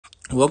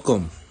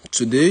Welcome.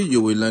 Today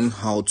you will learn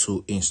how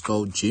to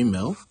install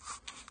Gmail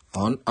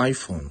on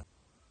iPhone.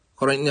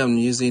 Currently I'm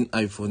using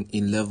iPhone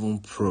 11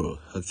 Pro,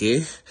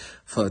 okay,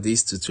 for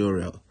this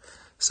tutorial.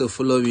 So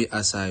follow me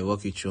as I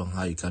walk you through on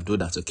how you can do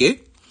that,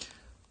 okay?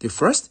 The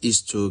first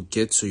is to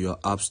get to your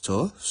App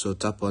Store. So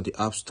tap on the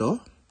App Store.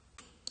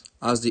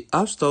 As the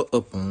App Store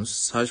opens,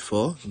 search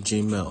for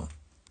Gmail.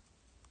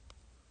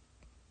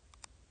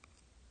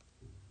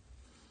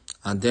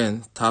 And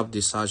then tap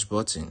the search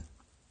button.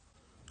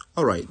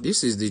 Alright,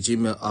 this is the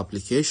Gmail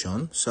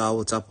application, so I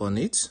will tap on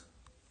it.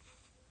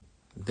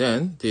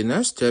 Then the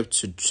next step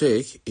to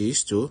take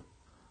is to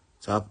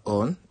tap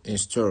on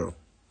install.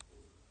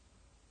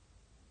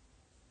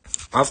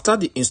 After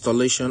the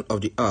installation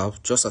of the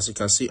app, just as you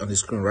can see on the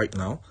screen right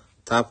now,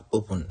 tap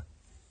open.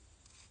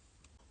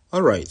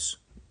 Alright,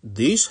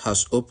 this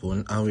has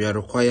opened and we are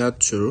required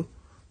to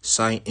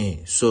sign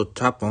in. So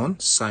tap on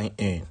sign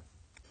in.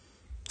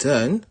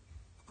 Then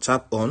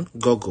tap on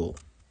Google.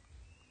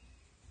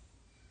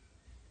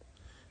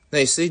 Now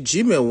you say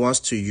Gmail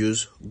wants to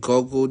use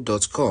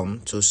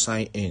google.com to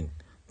sign in.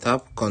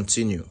 Tap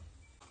continue.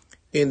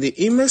 In the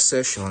email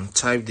section,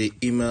 type the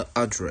email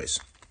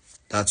address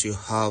that you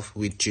have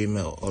with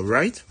Gmail,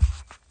 alright?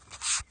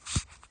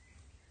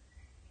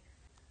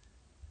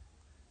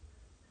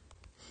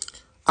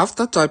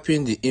 After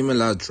typing the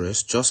email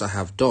address, just as I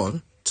have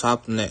done,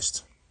 tap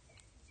next.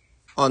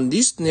 On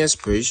this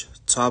next page,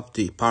 tap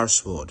the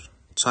password.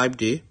 Type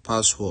the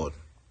password.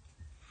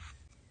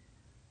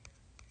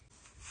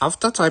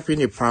 After typing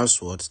the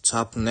password,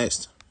 tap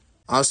next.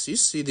 As you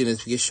see the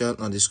notification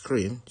on the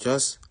screen,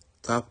 just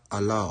tap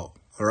allow,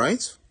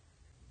 alright?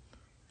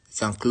 You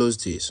can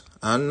close this.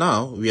 And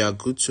now we are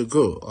good to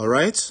go,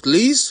 alright?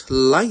 Please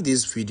like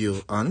this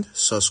video and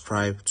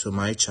subscribe to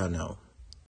my channel.